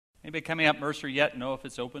Anybody coming up Mercer yet know if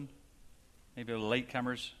it's open? Maybe the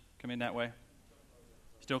latecomers come in that way?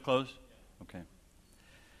 Still closed? Okay.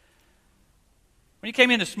 When you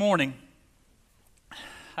came in this morning,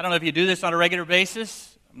 I don't know if you do this on a regular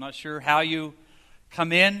basis. I'm not sure how you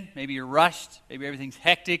come in. Maybe you're rushed. Maybe everything's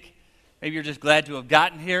hectic. Maybe you're just glad to have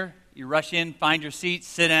gotten here. You rush in, find your seat,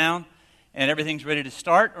 sit down, and everything's ready to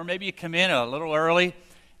start. Or maybe you come in a little early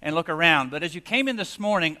and look around. But as you came in this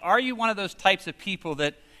morning, are you one of those types of people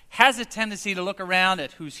that has a tendency to look around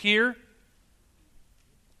at who's here,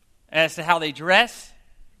 as to how they dress?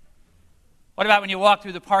 What about when you walked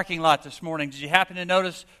through the parking lot this morning? Did you happen to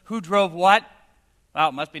notice who drove what? Wow,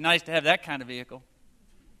 it must be nice to have that kind of vehicle.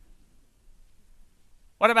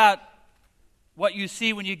 What about what you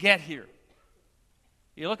see when you get here?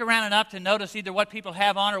 You look around enough to notice either what people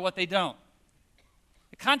have on or what they don't.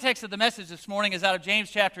 The context of the message this morning is out of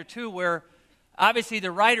James chapter 2, where obviously the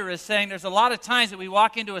writer is saying there's a lot of times that we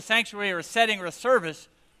walk into a sanctuary or a setting or a service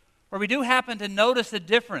where we do happen to notice the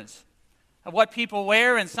difference of what people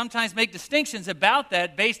wear and sometimes make distinctions about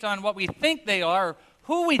that based on what we think they are, or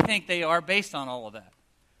who we think they are based on all of that.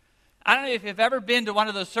 I don't know if you've ever been to one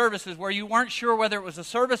of those services where you weren't sure whether it was a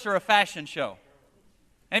service or a fashion show.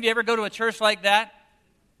 Any of you ever go to a church like that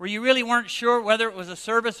where you really weren't sure whether it was a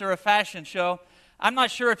service or a fashion show? I'm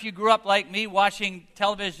not sure if you grew up like me watching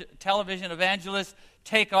television evangelists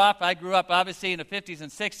take off. I grew up obviously in the 50s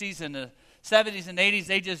and 60s and the 70s and 80s.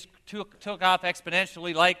 They just took off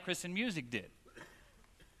exponentially like Christian music did.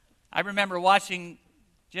 I remember watching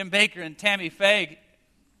Jim Bakker and Tammy Faye.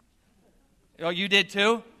 Oh, you did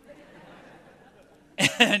too?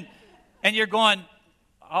 and you're going,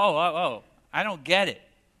 oh, I don't get it.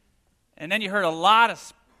 And then you heard a lot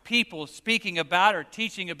of people speaking about or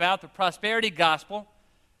teaching about the prosperity gospel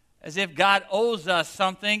as if God owes us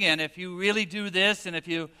something, and if you really do this, and if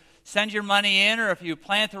you send your money in, or if you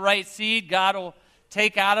plant the right seed, God will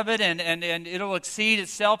take out of it, and it'll exceed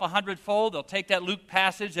itself 100-fold. They'll take that Luke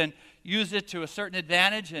passage and use it to a certain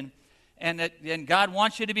advantage, and God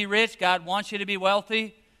wants you to be rich. God wants you to be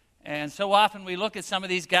wealthy. And so often we look at some of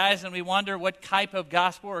these guys and we wonder what type of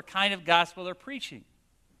gospel or kind of gospel they're preaching.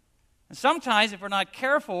 And sometimes, if we're not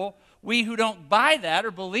careful, we who don't buy that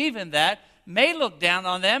or believe in that may look down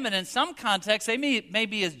on them, and in some contexts, they may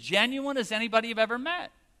be as genuine as anybody you've ever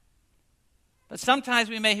met. But sometimes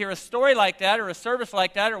we may hear a story like that or a service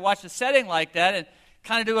like that or watch a setting like that and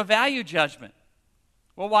kind of do a value judgment.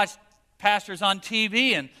 We'll watch pastors on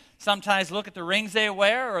TV and sometimes look at the rings they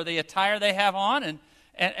wear or the attire they have on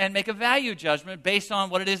and make a value judgment based on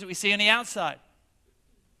what it is that we see on the outside.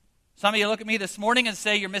 Some of you look at me this morning and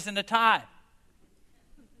say, you're missing the tie.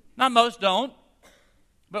 Not most don't.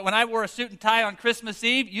 But when I wore a suit and tie on Christmas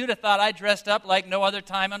Eve, you'd have thought I dressed up like no other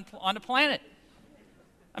time on the planet.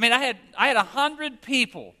 I mean, I had 100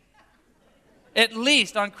 people, at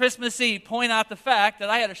least on Christmas Eve, point out the fact that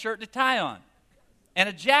I had a shirt and a tie on and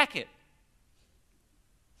a jacket.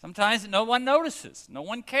 Sometimes no one notices. No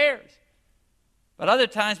one cares. But other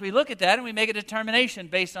times we look at that and we make a determination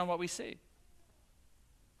based on what we see.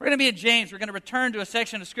 We're going to be in James. We're going to return to a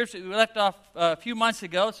section of Scripture that we left off a few months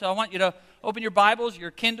ago. So I want you to open your Bibles, your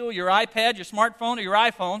Kindle, your iPad, your smartphone, or your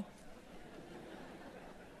iPhone.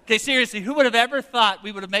 Okay, seriously, who would have ever thought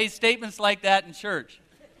we would have made statements like that in church?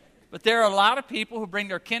 But there are a lot of people who bring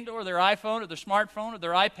their Kindle or their iPhone or their smartphone or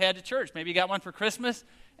their iPad to church. Maybe you got one for Christmas,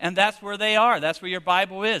 and that's where they are. That's where your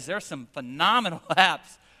Bible is. There's some phenomenal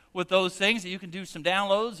apps with those things that you can do some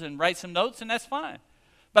downloads and write some notes, and that's fine.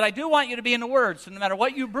 But I do want you to be in the Word, so no matter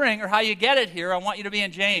what you bring or how you get it here, I want you to be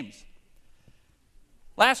in James.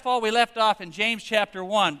 Last fall, we left off in James chapter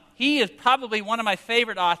 1. He is probably one of my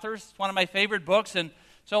favorite authors. It's one of my favorite books, and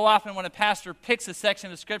so often when a pastor picks a section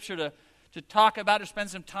of Scripture to talk about or spend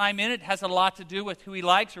some time in, it has a lot to do with who he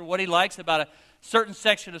likes or what he likes about a certain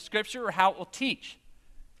section of Scripture or how it will teach.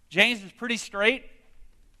 James is pretty straight,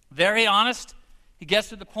 very honest. He gets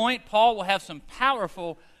to the point. Paul will have some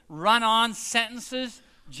powerful run-on sentences.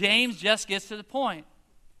 James just gets to the point.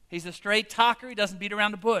 He's a straight talker. He doesn't beat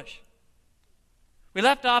around the bush. We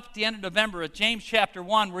left off at the end of November at James chapter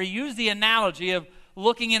 1 where he used the analogy of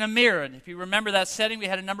looking in a mirror. And if you remember that setting, we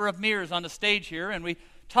had a number of mirrors on the stage here, and we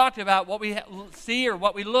talked about what we see or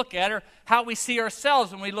what we look at or how we see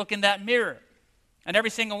ourselves when we look in that mirror. And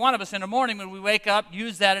every single one of us in the morning when we wake up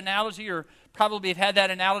use that analogy, or probably have had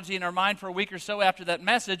that analogy in our mind for a week or so after that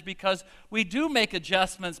message, because we do make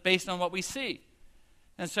adjustments based on what we see.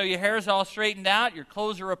 And so your hair is all straightened out, your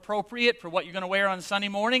clothes are appropriate for what you're going to wear on Sunday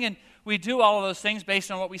morning, and we do all of those things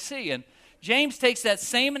based on what we see. And James takes that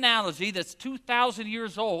same analogy that's 2,000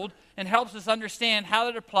 years old and helps us understand how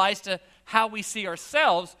it applies to how we see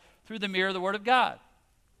ourselves through the mirror of the Word of God.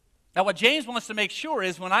 Now, what James wants to make sure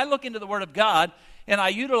is when I look into the Word of God and I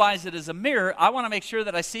utilize it as a mirror, I want to make sure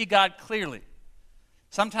that I see God clearly.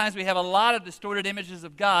 Sometimes we have a lot of distorted images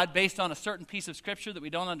of God based on a certain piece of Scripture that we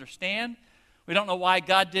don't understand. We don't know why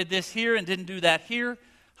God did this here and didn't do that here.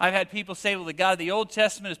 I've had people say, well, the God of the Old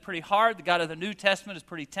Testament is pretty hard. The God of the New Testament is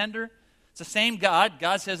pretty tender. It's the same God.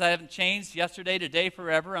 God says, I haven't changed yesterday, today,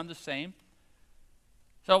 forever. I'm the same.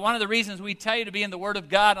 So one of the reasons we tell you to be in the Word of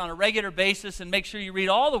God on a regular basis and make sure you read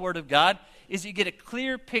all the Word of God is you get a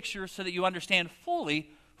clear picture so that you understand fully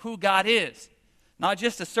who God is. Not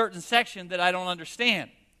just a certain section that I don't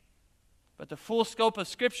understand, but the full scope of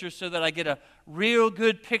Scripture so that I get a real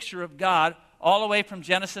good picture of God all the way from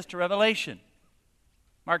Genesis to Revelation.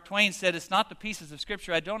 Mark Twain said, it's not the pieces of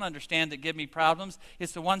Scripture I don't understand that give me problems.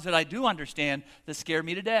 It's the ones that I do understand that scare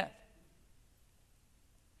me to death.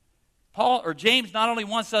 James not only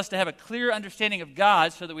wants us to have a clear understanding of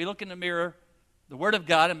God so that we look in the mirror, the Word of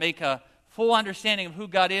God, and make a full understanding of who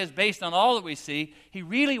God is based on all that we see, he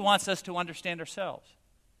really wants us to understand ourselves.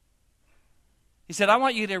 He said, I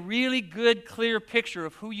want you to get a really good, clear picture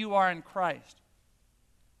of who you are in Christ.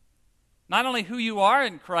 Not only who you are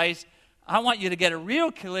in Christ, I want you to get a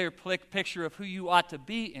real clear picture of who you ought to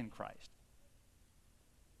be in Christ.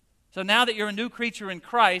 So now that you're a new creature in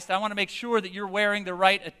Christ, I want to make sure that you're wearing the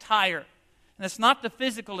right attire. And it's not the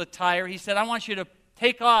physical attire. He said, I want you to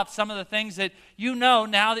take off some of the things that you know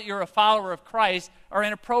now that you're a follower of Christ are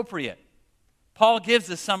inappropriate. Paul gives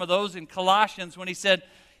us some of those in Colossians when he said,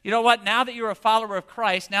 you know what, now that you're a follower of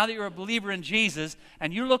Christ, now that you're a believer in Jesus,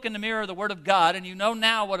 and you look in the mirror of the Word of God, and you know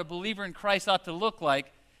now what a believer in Christ ought to look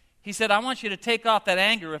like, he said, I want you to take off that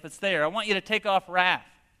anger if it's there. I want you to take off wrath.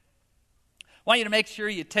 I want you to make sure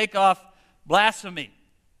you take off blasphemy.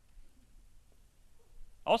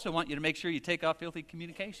 I also want you to make sure you take off filthy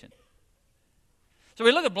communication. So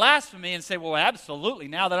we look at blasphemy and say, well, absolutely,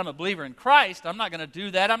 now that I'm a believer in Christ, I'm not going to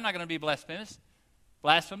do that. I'm not going to be blasphemous.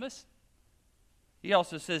 He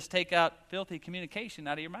also says, take out filthy communication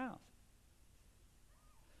out of your mouth.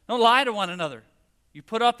 Don't lie to one another. You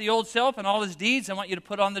put off the old self and all his deeds. I want you to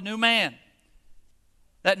put on the new man.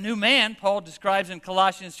 That new man, Paul describes in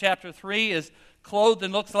Colossians chapter 3, is clothed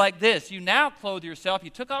and looks like this. You now clothe yourself.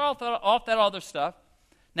 You took off that other stuff.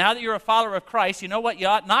 Now that you're a follower of Christ, you know what you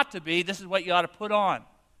ought not to be. This is what you ought to put on.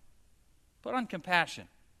 Put on compassion.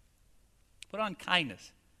 Put on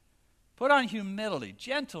kindness. Put on humility,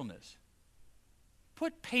 gentleness.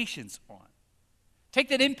 Put patience on. Take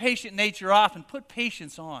that impatient nature off and put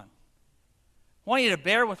patience on. I want you to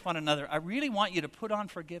bear with one another. I really want you to put on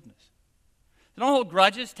forgiveness. Don't hold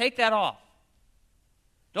grudges. Take that off.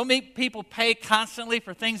 Don't make people pay constantly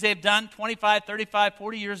for things they've done 25, 35,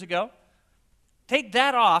 40 years ago. Take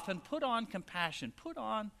that off and put on compassion. Put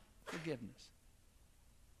on forgiveness.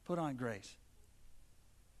 Put on grace.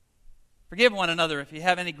 Forgive one another if you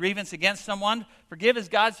have any grievance against someone. Forgive as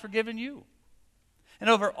God's forgiven you. And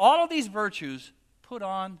over all of these virtues, put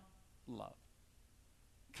on love.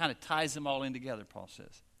 Kind of ties them all in together, Paul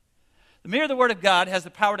says. The mirror of the Word of God has the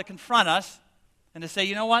power to confront us and to say,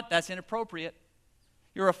 you know what, that's inappropriate.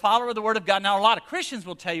 You're a follower of the Word of God. Now, a lot of Christians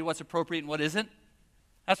will tell you what's appropriate and what isn't.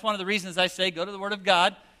 That's one of the reasons I say go to the Word of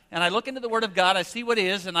God. And I look into the Word of God, I see what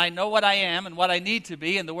is, and I know what I am and what I need to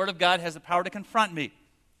be, and the Word of God has the power to confront me.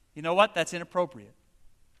 You know what? That's inappropriate.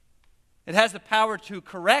 It has the power to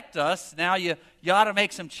correct us. Now you ought to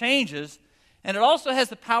make some changes. And it also has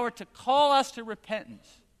the power to call us to repentance.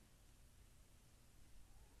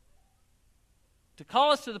 To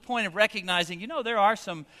call us to the point of recognizing, you know, there are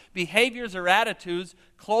some behaviors or attitudes,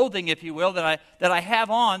 clothing, if you will, that I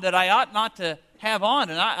have on that I ought not to have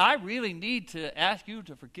on. And I really need to ask you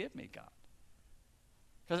to forgive me, God.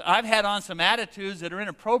 Because I've had on some attitudes that are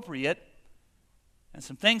inappropriate and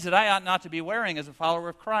some things that I ought not to be wearing as a follower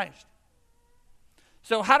of Christ.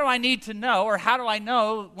 So how do I need to know, or how do I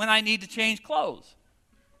know when I need to change clothes?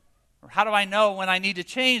 Or how do I know when I need to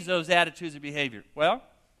change those attitudes and behavior? Well,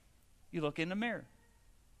 you look in the mirror.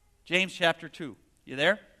 James chapter 2. You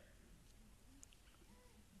there?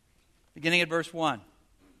 Beginning at verse 1.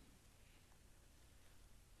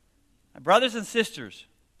 My brothers and sisters,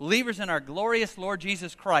 believers in our glorious Lord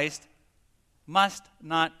Jesus Christ, must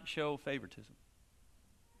not show favoritism.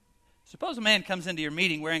 Suppose a man comes into your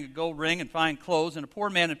meeting wearing a gold ring and fine clothes, and a poor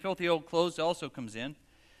man in filthy old clothes also comes in.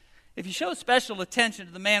 If you show special attention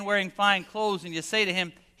to the man wearing fine clothes and you say to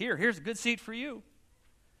him, here's a good seat for you.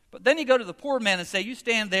 But then you go to the poor man and say, you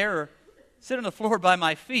stand there or sit on the floor by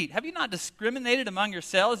my feet. Have you not discriminated among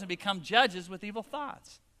yourselves and become judges with evil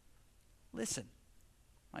thoughts? Listen,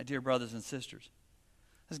 my dear brothers and sisters.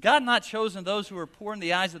 Has God not chosen those who are poor in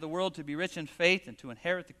the eyes of the world to be rich in faith and to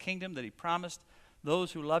inherit the kingdom that he promised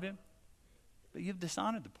those who love him? but you've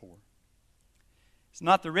dishonored the poor. It's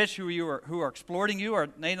not the rich who are exploiting you. Are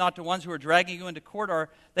they not the ones who are dragging you into court? Are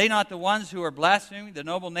they not the ones who are blaspheming the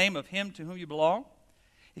noble name of him to whom you belong?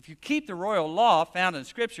 If you keep the royal law found in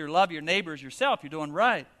Scripture, love your neighbor as yourself, you're doing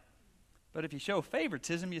right. But if you show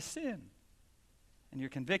favoritism, you sin, and you're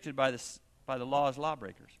convicted by the law as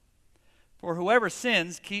lawbreakers. For whoever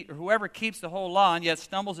sins, whoever keeps the whole law and yet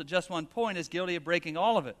stumbles at just one point is guilty of breaking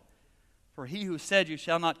all of it. For he who said you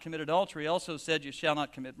shall not commit adultery also said you shall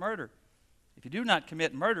not commit murder. If you do not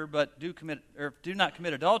commit murder, do not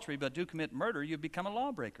commit adultery, but do commit murder, you become a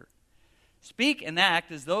lawbreaker. Speak and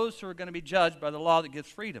act as those who are going to be judged by the law that gives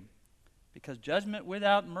freedom, because judgment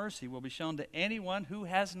without mercy will be shown to anyone who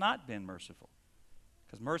has not been merciful,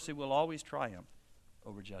 because mercy will always triumph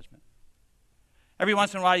over judgment. Every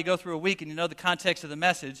once in a while you go through a week and you know the context of the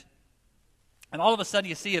message, and all of a sudden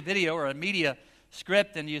you see a video or a media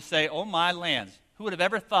script and you say, oh my lands, who would have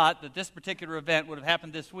ever thought that this particular event would have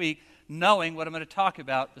happened this week, knowing what I'm going to talk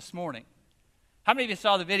about this morning? How many of you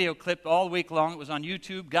saw the video clip all week long? It was on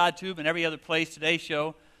YouTube, GodTube, and every other place, Today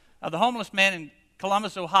Show, of the homeless man in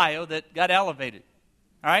Columbus, Ohio that got elevated.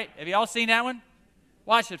 All right? Have you all seen that one?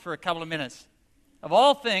 Watch it for a couple of minutes. Of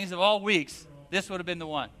all things, of all weeks, this would have been the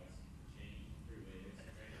one.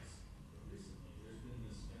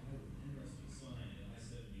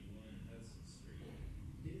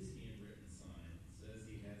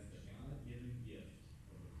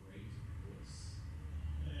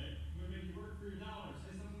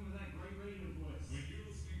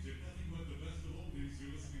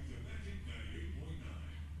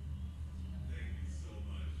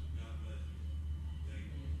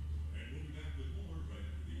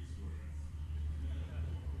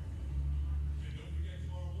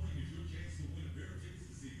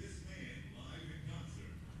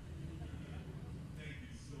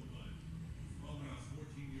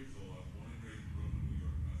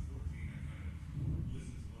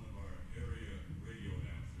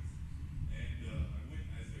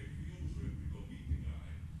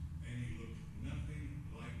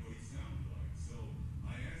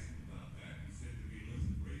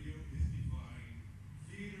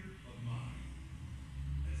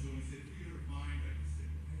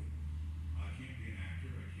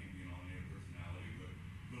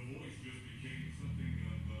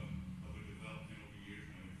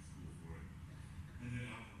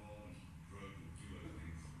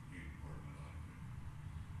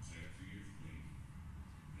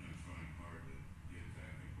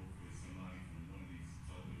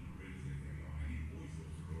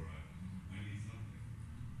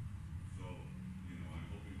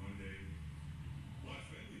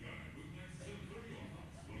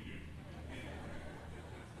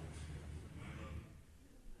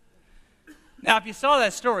 Now, if you saw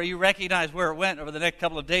that story, you recognize where it went over the next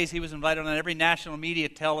couple of days. He was invited on every national media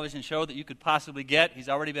television show that you could possibly get. He's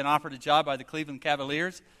already been offered a job by the Cleveland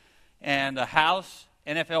Cavaliers and a house.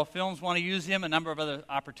 NFL Films want to use him, a number of other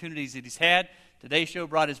opportunities that he's had. Today Show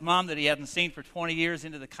brought his mom that he hadn't seen for 20 years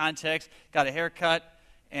into the context, got a haircut,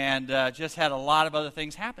 and just had a lot of other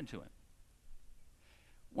things happen to him.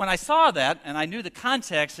 When I saw that, and I knew the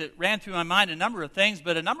context, it ran through my mind a number of things,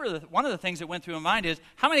 but one of the things that went through my mind is,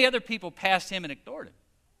 how many other people passed him and ignored him?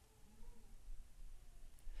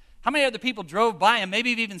 How many other people drove by him,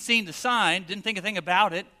 maybe you've even seen the sign, didn't think a thing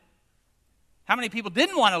about it? How many people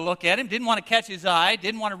didn't want to look at him, didn't want to catch his eye,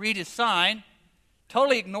 didn't want to read his sign,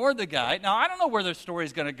 totally ignored the guy? Now, I don't know where their story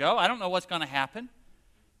is going to go. I don't know what's going to happen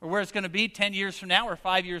or where it's going to be 10 years from now or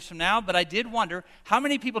 5 years from now, but I did wonder how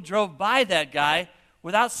many people drove by that guy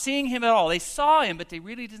without seeing him at all. They saw him, but they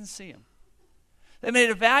really didn't see him. They made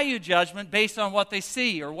a value judgment based on what they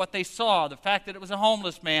see or what they saw, the fact that it was a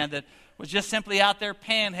homeless man that was just simply out there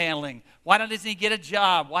panhandling. Why doesn't he get a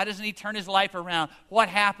job? Why doesn't he turn his life around? What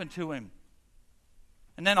happened to him?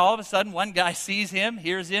 And then all of a sudden, one guy sees him,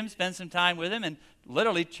 hears him, spends some time with him, and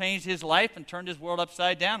literally changed his life and turned his world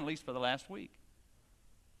upside down, at least for the last week.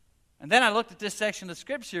 And then I looked at this section of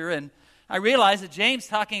Scripture, and I realized that James is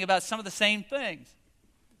talking about some of the same things.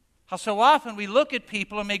 How so often we look at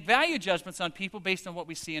people and make value judgments on people based on what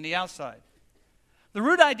we see on the outside. The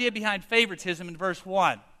root idea behind favoritism in verse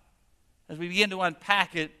 1, as we begin to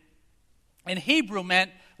unpack it, in Hebrew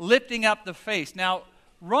meant lifting up the face. Now,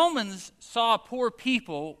 Romans saw poor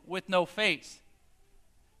people with no face.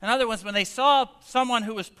 In other words, when they saw someone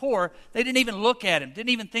who was poor, they didn't even look at him,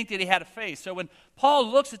 didn't even think that he had a face. So when Paul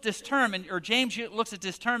looks at this term, or James looks at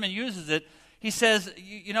this term and uses it, he says,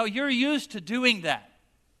 you know, you're used to doing that.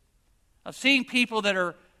 Of seeing people that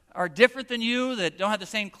are different than you, that don't have the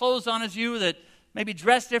same clothes on as you, that maybe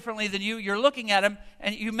dress differently than you. You're looking at them,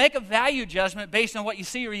 and you make a value judgment based on what you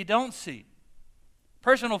see or you don't see.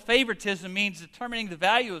 Personal favoritism means determining the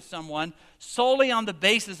value of someone solely on the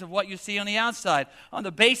basis of what you see on the outside, on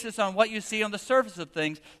the basis on what you see on the surface of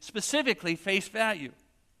things, specifically face value.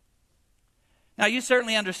 Now, you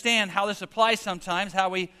certainly understand how this applies sometimes, how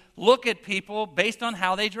we look at people based on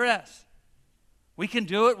how they dress. We can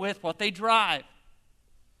do it with what they drive.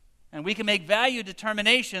 And we can make value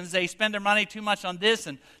determinations. They spend their money too much on this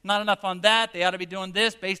and not enough on that. They ought to be doing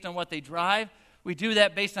this based on what they drive. We do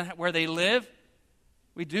that based on where they live.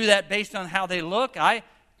 We do that based on how they look. I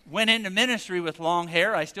went into ministry with long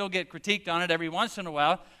hair. I still get critiqued on it every once in a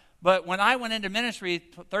while. But when I went into ministry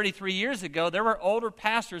 33 years ago, there were older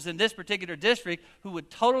pastors in this particular district who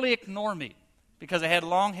would totally ignore me because I had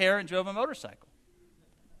long hair and drove a motorcycle.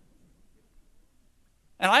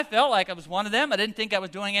 And I felt like I was one of them. I didn't think I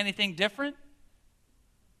was doing anything different.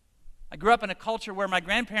 I grew up in a culture where my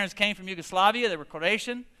grandparents came from Yugoslavia. They were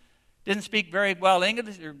Croatian. Didn't speak very well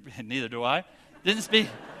English. Neither do I. Didn't speak.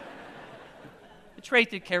 A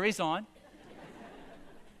trait that carries on.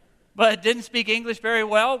 But didn't speak English very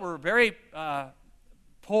well. Were very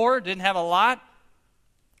poor. Didn't have a lot.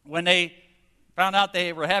 When they found out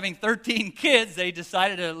they were having 13 kids, they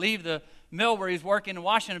decided to leave the mill where he was working in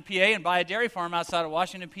Washington, PA, and buy a dairy farm outside of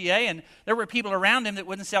Washington, PA. And there were people around him that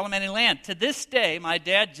wouldn't sell him any land. To this day, my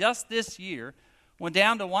dad, just this year, went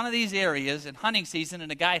down to one of these areas in hunting season,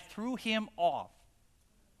 and a guy threw him off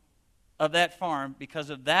of that farm because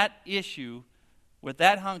of that issue with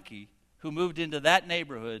that hunky who moved into that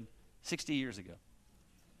neighborhood 60 years ago.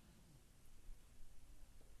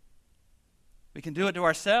 We can do it to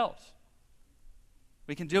ourselves.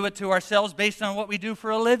 We can do it to ourselves based on what we do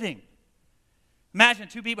for a living. Imagine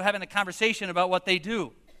two people having a conversation about what they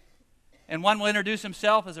do. And one will introduce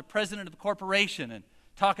himself as a president of the corporation and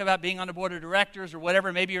talk about being on the board of directors or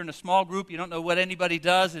whatever. Maybe you're in a small group, you don't know what anybody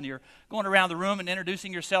does, and you're going around the room and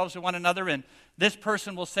introducing yourselves to one another, and this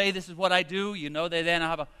person will say, this is what I do. You know they then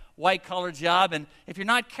have a white-collar job, and if you're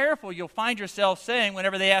not careful, you'll find yourself saying,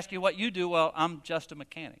 whenever they ask you what you do, well, I'm just a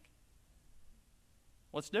mechanic.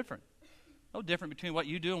 What's different? No different between what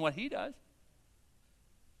you do and what he does.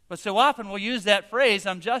 But so often we'll use that phrase,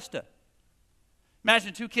 I'm just a.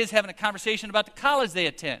 Imagine two kids having a conversation about the college they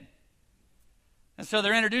attend. And so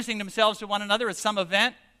they're introducing themselves to one another at some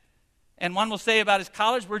event, and one will say about his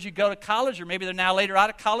college, where'd you go to college? Or maybe they're now later out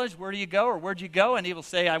of college, where do you go? Or where'd you go? And he will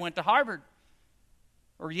say, I went to Harvard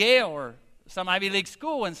or Yale or some Ivy League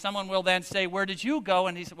school. And someone will then say, where did you go?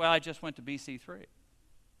 And he said, well, I just went to BC3.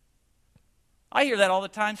 I hear that all the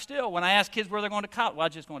time still. When I ask kids where they're going to college, well, I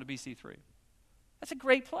just going to BC3. That's a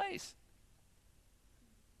great place.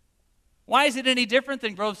 Why is it any different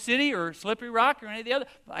than Grove City or Slippery Rock or any of the other?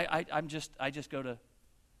 I just go to.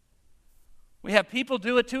 We have people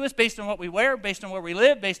do it to us based on what we wear, based on where we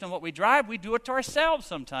live, based on what we drive. We do it to ourselves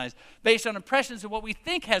sometimes, based on impressions of what we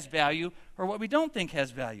think has value or what we don't think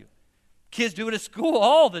has value. Kids do it at school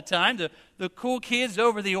all the time. The cool kids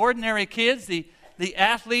over the ordinary kids, the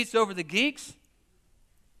athletes over the geeks.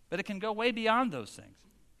 But it can go way beyond those things.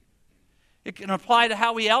 It can apply to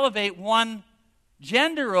how we elevate one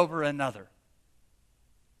gender over another.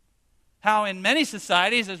 How in many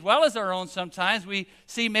societies, as well as our own sometimes, we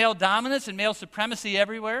see male dominance and male supremacy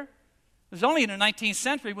everywhere. It was only in the 19th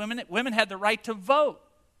century women had the right to vote,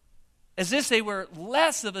 as if they were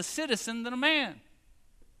less of a citizen than a man.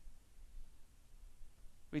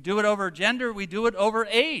 We do it over gender, we do it over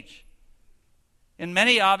age. In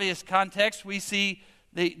many obvious contexts, we see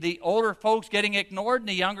the older folks getting ignored and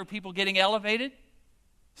the younger people getting elevated.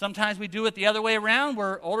 Sometimes we do it the other way around,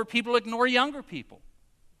 where older people ignore younger people.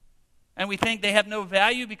 And we think they have no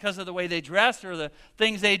value because of the way they dress or the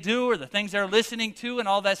things they do or the things they're listening to and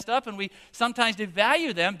all that stuff. And we sometimes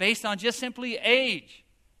devalue them based on just simply age.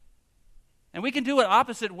 And we can do it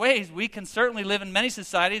opposite ways. We can certainly live in many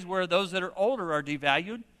societies where those that are older are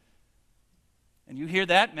devalued. And you hear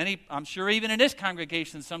that. Many, I'm sure even in this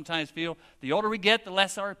congregation, sometimes feel the older we get, the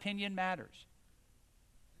less our opinion matters.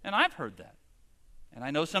 And I've heard that. And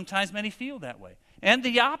I know sometimes many feel that way. And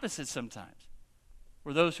the opposite sometimes,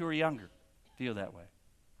 where those who are younger feel that way.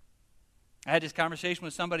 I had this conversation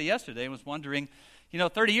with somebody yesterday and was wondering,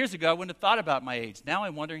 30 years ago I wouldn't have thought about my age. Now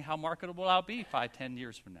I'm wondering how marketable I'll be 5, 10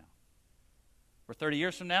 years from now. Or 30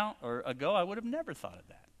 years from now or ago, I would have never thought of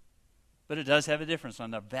that. But it does have a difference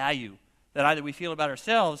on the value that either we feel about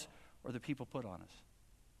ourselves or the people put on us.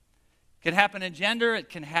 It can happen in gender. It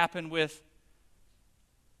can happen with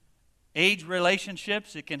age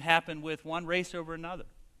relationships. It can happen with one race over another.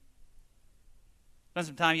 Spent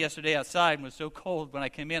some time yesterday outside and it was so cold when I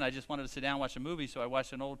came in I just wanted to sit down and watch a movie, so I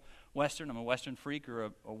watched an old Western. I'm a Western freak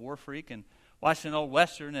or a war freak, and watched an old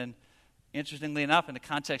Western, and Interestingly enough, in the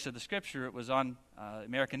context of the Scripture, it was on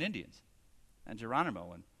American Indians and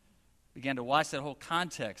Geronimo, and began to watch that whole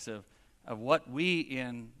context of what we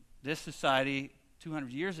in this society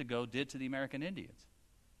 200 years ago did to the American Indians.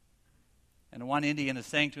 And one Indian is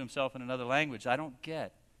saying to himself in another language, I don't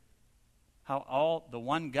get how the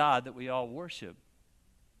one God that we all worship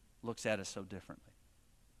looks at us so differently.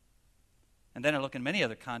 And then I look in many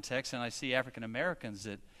other contexts and I see African Americans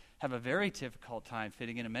that have a very difficult time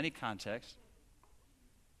fitting into many contexts.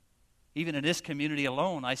 Even in this community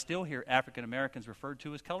alone, I still hear African Americans referred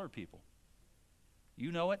to as colored people.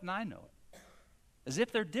 You know it and I know it. As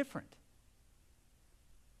if they're different.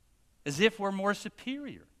 As if we're more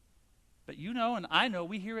superior. But you know and I know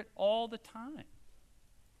we hear it all the time.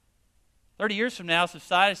 30 years from now,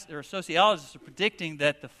 sociologists are predicting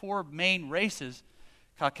that the four main races,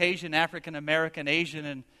 Caucasian, African American,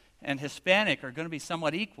 Asian, and Hispanic, are going to be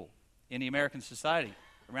somewhat equal in the American society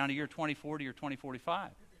around the year 2040 or 2045.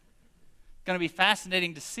 It's going to be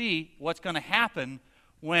fascinating to see what's going to happen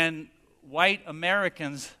when white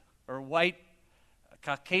Americans or white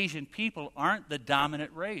Caucasian people aren't the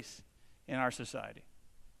dominant race in our society.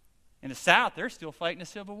 In the South, they're still fighting a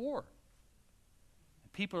civil war.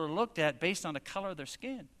 People are looked at based on the color of their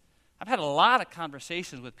skin. I've had a lot of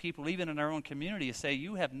conversations with people, even in our own community, who say,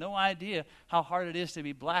 you have no idea how hard it is to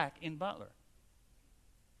be black in Butler.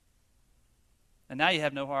 And now you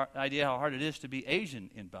have no idea how hard it is to be Asian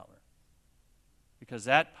in Butler, because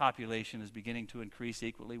that population is beginning to increase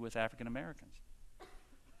equally with African Americans.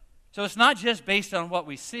 So it's not just based on what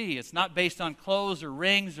we see. It's not based on clothes or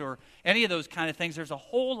rings or any of those kind of things. There's a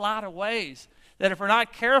whole lot of ways that if we're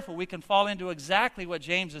not careful, we can fall into exactly what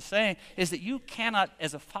James is saying, is that you cannot,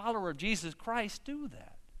 as a follower of Jesus Christ, do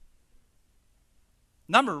that.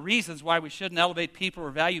 A number of reasons why we shouldn't elevate people or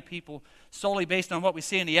value people solely based on what we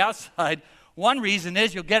see on the outside. One reason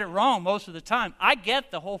is you'll get it wrong most of the time. I get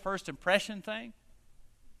the whole first impression thing.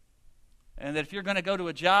 And that if you're going to go to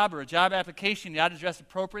a job or a job application, you ought to dress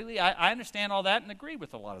appropriately. I understand all that and agree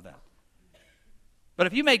with a lot of that. But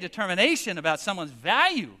if you make determination about someone's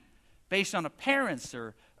value based on appearance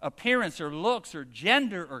or looks or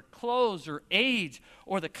gender or clothes or age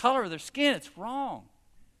or the color of their skin, it's wrong.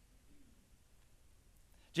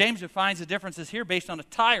 James defines the differences here based on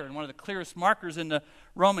attire, and one of the clearest markers in the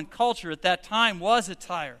Roman culture at that time was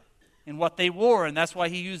attire and what they wore, and that's why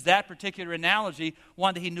he used that particular analogy,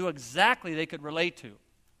 one that he knew exactly they could relate to,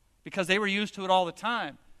 because they were used to it all the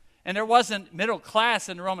time. And there wasn't middle class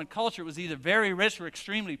in the Roman culture. It was either very rich or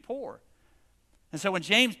extremely poor. And so when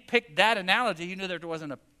James picked that analogy, he knew there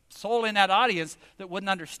wasn't a soul in that audience that wouldn't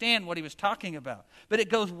understand what he was talking about. But it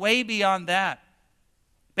goes way beyond that,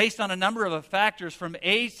 based on a number of factors from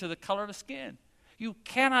age to the color of the skin. You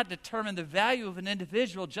cannot determine the value of an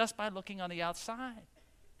individual just by looking on the outside.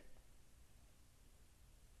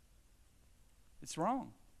 It's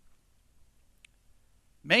wrong.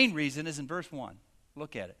 Main reason is in verse 1.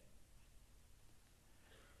 Look at it.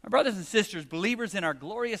 My brothers and sisters, believers in our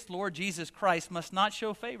glorious Lord Jesus Christ must not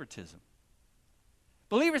show favoritism.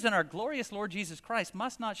 Believers in our glorious Lord Jesus Christ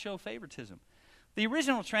must not show favoritism. The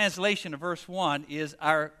original translation of verse 1 is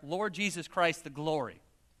our Lord Jesus Christ the glory.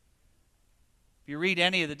 If you read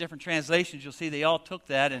any of the different translations, you'll see they all took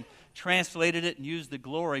that and translated it and used the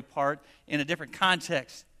glory part in a different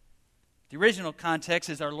context. The original context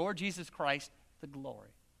is our Lord Jesus Christ the glory.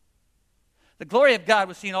 The glory of God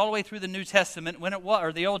was seen all the way through the New Testament,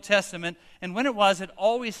 or the Old Testament, and when it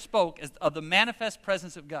always spoke of the manifest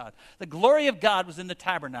presence of God. The glory of God was in the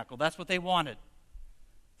tabernacle. That's what they wanted.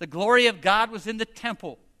 The glory of God was in the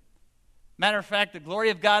temple. Matter of fact, the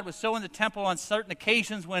glory of God was so in the temple on certain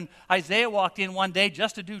occasions when Isaiah walked in one day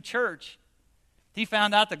just to do church. He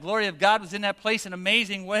found out the glory of God was in that place in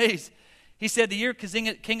amazing ways. He said, the year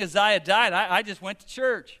King Uzziah died, I just went to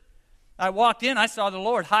church. I walked in, I saw the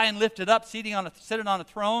Lord high and lifted up, sitting on a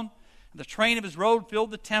throne. The train of his robe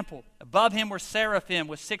filled the temple. Above him were seraphim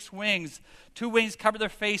with 6 wings. 2 wings covered their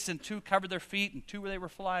face, and 2 covered their feet, and 2 they were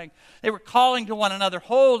flying. They were calling to one another,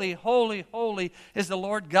 holy, holy, holy is the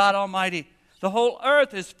Lord God Almighty. The whole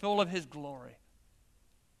earth is full of his glory.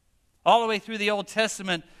 All the way through the Old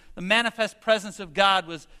Testament, the manifest presence of God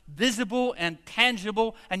was visible and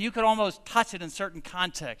tangible, and you could almost touch it in certain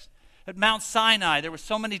contexts. At Mount Sinai, there were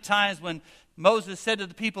so many times when Moses said to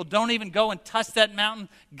the people, don't even go and touch that mountain.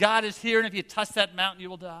 God is here, and if you touch that mountain, you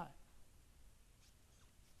will die.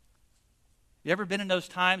 You ever been in those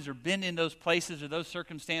times or been in those places or those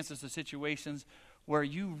circumstances or situations where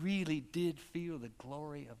you really did feel the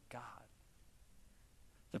glory of God?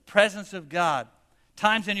 The presence of God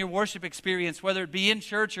Times in your worship experience, whether it be in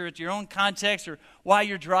church or at your own context or while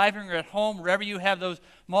you're driving or at home, wherever you have those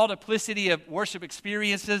multiplicity of worship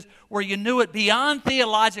experiences where you knew it beyond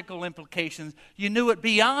theological implications, you knew it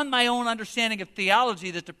beyond my own understanding of theology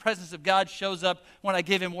that the presence of God shows up when I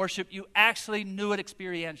give Him worship, you actually knew it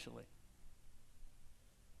experientially.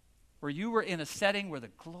 Where you were in a setting where the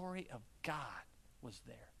glory of God was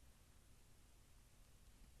there.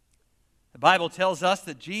 The Bible tells us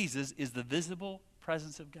that Jesus is the visible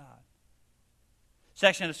presence of God.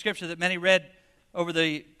 Section of Scripture that many read over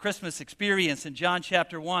the Christmas experience in John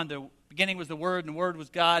chapter 1. The beginning was the Word, and the Word was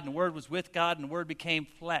God, and the Word was with God, and the Word became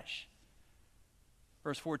flesh.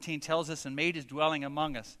 Verse 14 tells us, and made His dwelling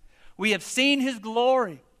among us. We have seen His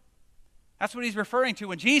glory. That's what He's referring to.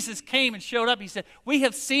 When Jesus came and showed up, He said, we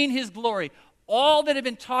have seen His glory. All that had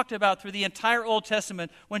been talked about through the entire Old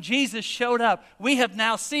Testament, when Jesus showed up, we have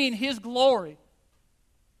now seen His glory.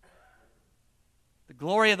 The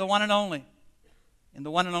glory of the one and only, and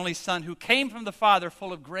the one and only Son who came from the Father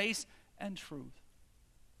full of grace and truth.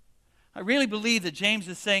 I really believe that James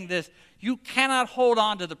is saying this. You cannot hold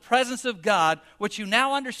on to the presence of God, which you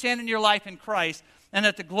now understand in your life in Christ, and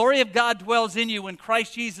that the glory of God dwells in you when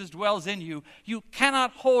Christ Jesus dwells in you. You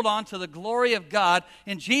cannot hold on to the glory of God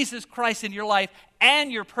in Jesus Christ in your life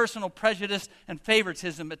and your personal prejudice and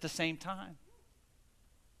favoritism at the same time.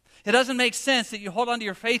 It doesn't make sense that you hold on to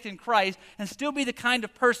your faith in Christ and still be the kind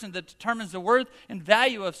of person that determines the worth and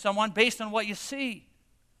value of someone based on what you see.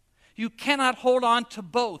 You cannot hold on to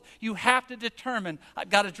both. You have to determine,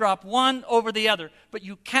 I've got to drop one over the other. But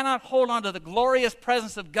you cannot hold on to the glorious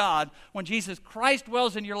presence of God when Jesus Christ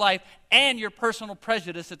dwells in your life and your personal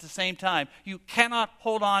prejudice at the same time. You cannot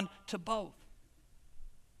hold on to both.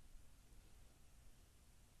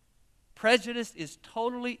 Prejudice is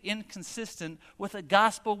totally inconsistent with the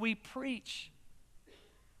gospel we preach.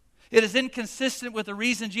 It is inconsistent with the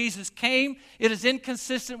reason Jesus came. It is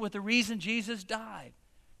inconsistent with the reason Jesus died.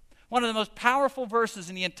 One of the most powerful verses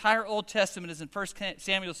in the entire Old Testament is in 1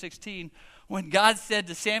 Samuel 16, when God said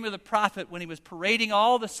to Samuel the prophet, when he was parading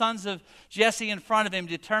all the sons of Jesse in front of him,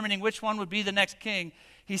 determining which one would be the next king,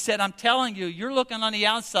 He said, I'm telling you, you're looking on the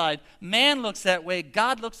outside. Man looks that way.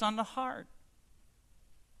 God looks on the heart.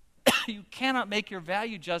 You cannot make your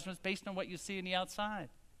value judgments based on what you see in the outside.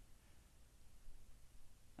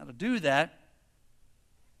 Now, to do that,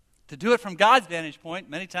 to do it from God's vantage point,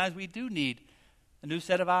 many times we do need a new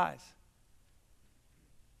set of eyes.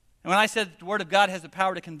 And when I said that the Word of God has the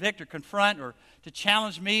power to convict or confront or to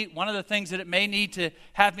challenge me, one of the things that it may need to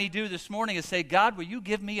have me do this morning is say, God, will you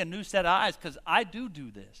give me a new set of eyes? Because I do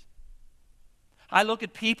this. I look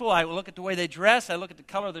at people, I look at the way they dress, I look at the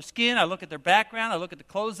color of their skin, I look at their background, I look at the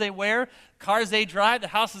clothes they wear, cars they drive, the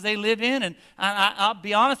houses they live in, and I'll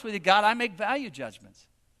be honest with you, God, I make value judgments.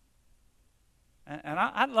 And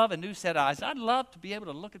I'd love a new set of eyes. I'd love to be able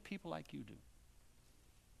to look at people like you do.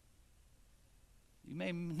 You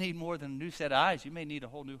may need more than a new set of eyes. You may need a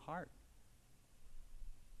whole new heart.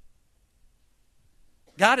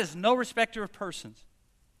 God is no respecter of persons.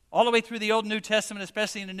 All the way through the Old and New Testament,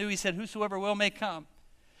 especially in the New, He said, whosoever will may come.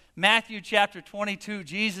 Matthew chapter 22,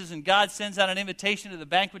 Jesus and God sends out an invitation to the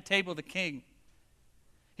banquet table of the King.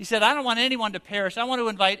 He said, I don't want anyone to perish. I want to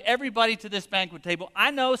invite everybody to this banquet table.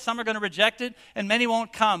 I know some are going to reject it and many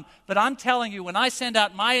won't come. But I'm telling you, when I send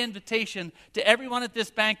out my invitation to everyone at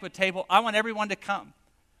this banquet table, I want everyone to come.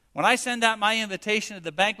 When I send out my invitation to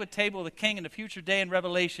the banquet table of the King in the future day in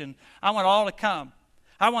Revelation, I want all to come.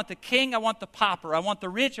 I want the king, I want the pauper, I want the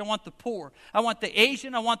rich, I want the poor. I want the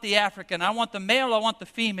Asian, I want the African, I want the male, I want the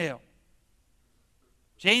female.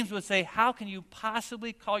 James would say, how can you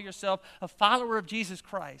possibly call yourself a follower of Jesus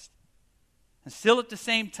Christ and still at the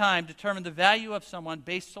same time determine the value of someone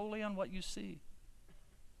based solely on what you see?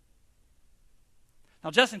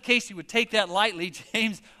 Now, just in case you would take that lightly,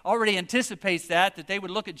 James already anticipates that they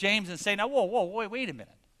would look at James and say, now, wait a minute.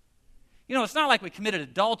 You know, it's not like we committed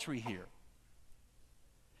adultery here.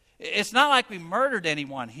 It's not like we murdered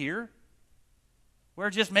anyone here.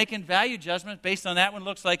 We're just making value judgments based on that one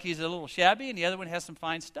looks like he's a little shabby and the other one has some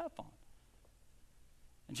fine stuff on.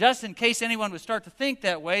 And just in case anyone would start to think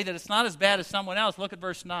that way, that it's not as bad as someone else, look at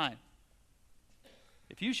verse 9.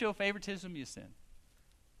 If you show favoritism, you sin.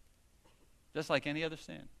 Just like any other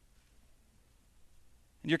sin.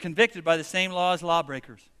 And you're convicted by the same law as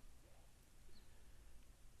lawbreakers.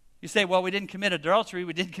 You say, well, we didn't commit adultery,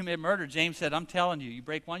 we didn't commit murder. James said, I'm telling you, you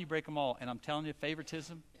break one, you break them all. And I'm telling you,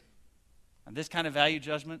 favoritism and this kind of value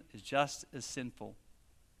judgment is just as sinful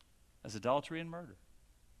as adultery and murder.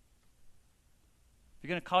 If you're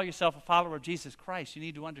going to call yourself a follower of Jesus Christ, you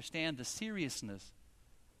need to understand the seriousness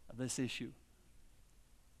of this issue.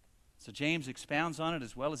 So James expounds on it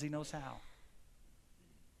as well as he knows how.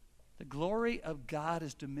 The glory of God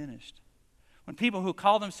is diminished when people who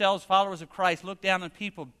call themselves followers of Christ look down on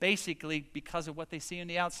people basically because of what they see on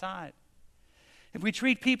the outside. If we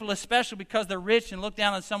treat people especially because they're rich and look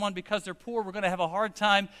down on someone because they're poor, we're going to have a hard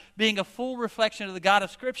time being a full reflection of the God of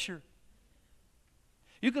Scripture.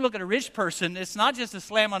 You can look at a rich person, it's not just a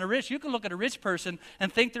slam on a rich. You can look at a rich person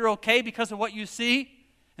and think they're okay because of what you see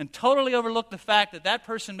and totally overlook the fact that that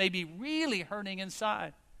person may be really hurting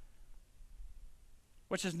inside.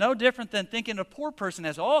 Which is no different than thinking a poor person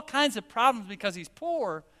has all kinds of problems because he's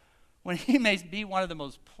poor when he may be one of the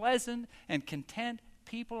most pleasant and content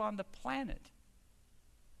people on the planet.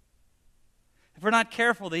 If we're not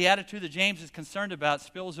careful, the attitude that James is concerned about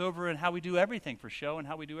spills over in how we do everything for show and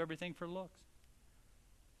how we do everything for looks.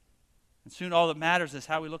 And soon all that matters is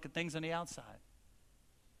how we look at things on the outside.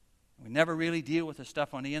 We never really deal with the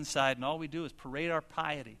stuff on the inside, and all we do is parade our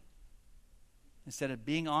piety instead of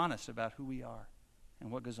being honest about who we are and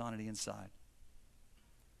what goes on the inside.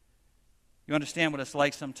 You understand what it's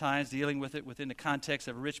like sometimes dealing with it within the context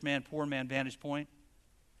of a rich man, poor man vantage point?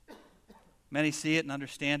 Many see it and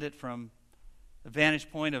understand it from the vantage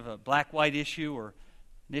point of a black-white issue or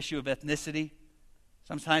an issue of ethnicity.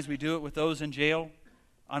 Sometimes we do it with those in jail,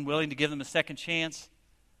 unwilling to give them a second chance,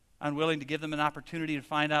 unwilling to give them an opportunity to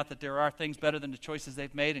find out that there are things better than the choices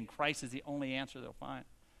they've made, and Christ is the only answer they'll find.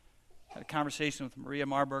 I had a conversation with Maria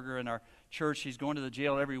Marburger in our church. She's going to the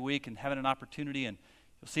jail every week and having an opportunity, and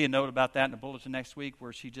you'll see a note about that in the bulletin next week,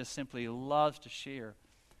 where she just simply loves to share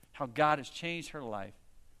how God has changed her life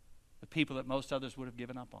with people that most others would have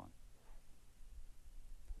given up on.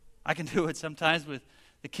 I can do it sometimes with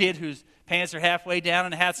the kid whose pants are halfway down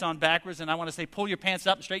and the hat's on backwards, and I want to say, pull your pants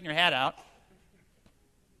up and straighten your hat out.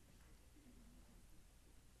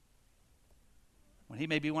 When he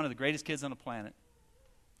may be one of the greatest kids on the planet.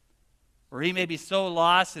 Or he may be so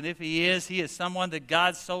lost, and if he is someone that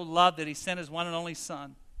God so loved that he sent his one and only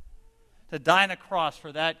Son to die on a cross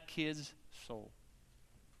for that kid's soul.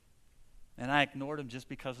 And I ignored him just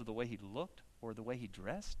because of the way he looked or the way he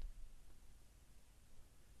dressed.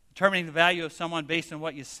 Determining the value of someone based on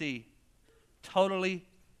what you see totally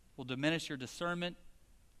will diminish your discernment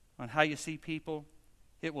on how you see people.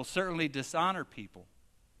 It will certainly dishonor people,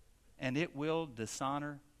 and it will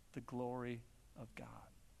dishonor the glory of God.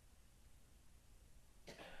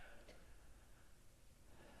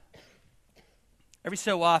 Every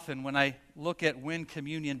so often, when I look at when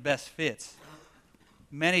communion best fits,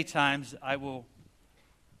 many times I will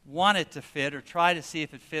want it to fit or try to see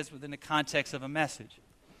if it fits within the context of a message.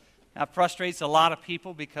 Now, it frustrates a lot of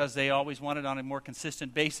people because they always want it on a more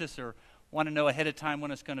consistent basis or want to know ahead of time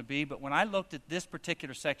when it's going to be. But when I looked at this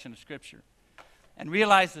particular section of Scripture and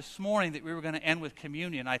realized this morning that we were going to end with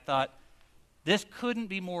communion, I thought, this couldn't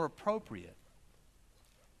be more appropriate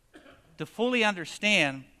to fully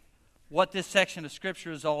understand what this section of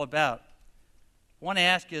Scripture is all about. I want to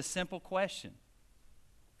ask you a simple question.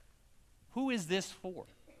 Who is this for?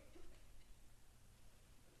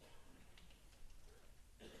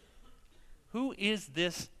 Who is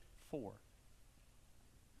this for?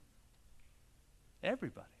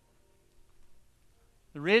 Everybody.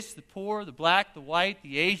 The rich, the poor, the black, the white,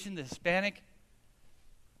 the Asian, the Hispanic.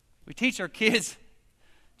 We teach our kids,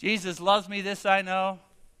 Jesus loves me, this I know,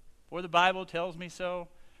 for the Bible tells me so.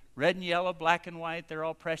 Red and yellow, black and white, they're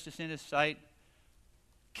all precious in His sight.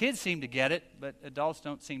 Kids seem to get it, but adults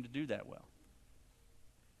don't seem to do that well.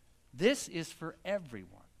 This is for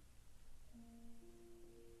everyone.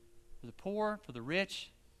 For the poor, for the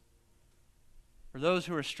rich, for those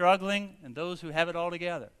who are struggling and those who have it all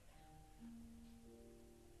together.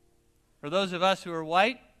 For those of us who are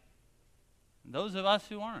white and those of us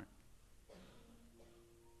who aren't.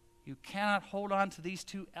 You cannot hold on to these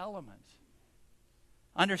two elements.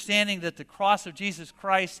 Understanding that the cross of Jesus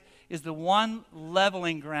Christ is the one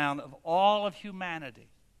leveling ground of all of humanity.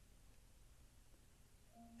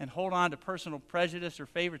 And hold on to personal prejudice or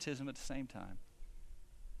favoritism at the same time.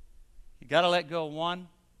 You've got to let go of one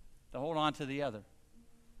to hold on to the other.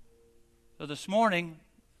 So this morning,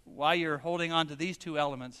 while you're holding on to these two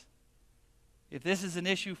elements, if this is an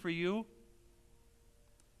issue for you,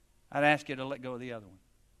 I'd ask you to let go of the other one.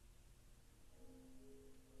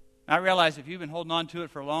 I realize if you've been holding on to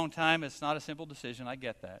it for a long time, it's not a simple decision. I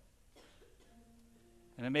get that.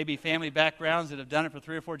 And it may be family backgrounds that have done it for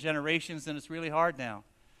 3 or 4 generations, and it's really hard now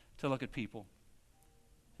to look at people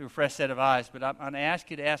through a fresh set of eyes. But I'm going to ask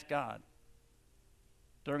you to ask God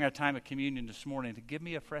during our time of communion this morning to give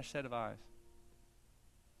me a fresh set of eyes.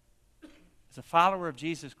 As a follower of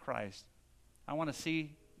Jesus Christ, I want to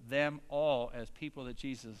see them all as people that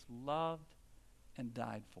Jesus loved and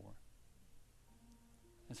died for.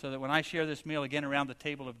 And so that when I share this meal again around the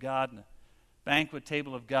table of God, and the banquet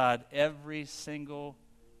table of God, every single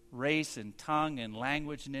race and tongue and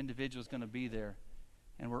language and individual is going to be there.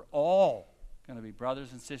 And we're all going to be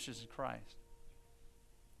brothers and sisters in Christ.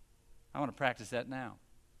 I want to practice that now.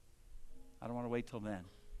 I don't want to wait till then.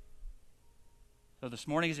 So this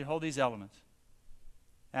morning as you hold these elements,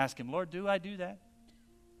 ask Him, Lord, do I do that?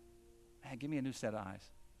 Man, give me a new set of eyes.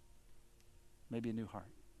 Maybe a new heart.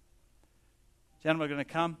 Gentlemen, we're going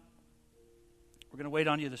to come. We're going to wait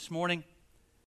on you this morning.